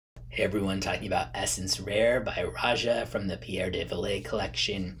Hey everyone, talking about Essence Rare by Raja from the Pierre DeVelay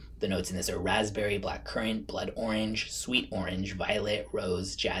collection. The notes in this are raspberry, black currant, blood orange, sweet orange, violet,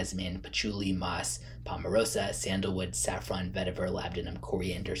 rose, jasmine, patchouli, moss, palmarosa, sandalwood, saffron, vetiver, labdanum,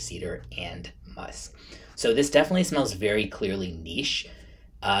 coriander, cedar, and musk. So this definitely smells very clearly niche,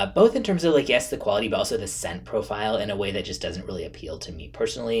 both in terms of like, yes, the quality, but also the scent profile in a way that just doesn't really appeal to me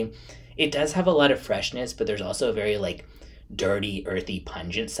personally. It does have a lot of freshness, but there's also a very like dirty, earthy,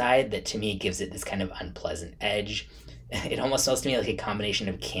 pungent side that to me gives it this kind of unpleasant edge. It almost smells to me like a combination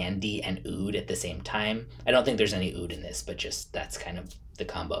of candy and oud at the same time. I don't think there's any oud in this, but just that's kind of the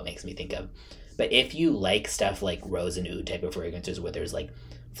combo it makes me think of. But if you like stuff like rose and oud type of fragrances where there's like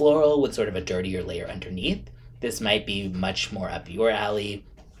floral with sort of a dirtier layer underneath, this might be much more up your alley.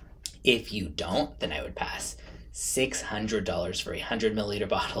 If you don't, then I would pass. $600 for a 100 milliliter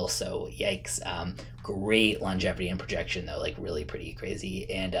bottle, so yikes. Great longevity and projection though, like really pretty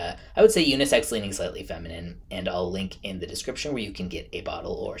crazy. And I would say unisex, leaning slightly feminine, and I'll link in the description where you can get a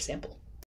bottle or sample.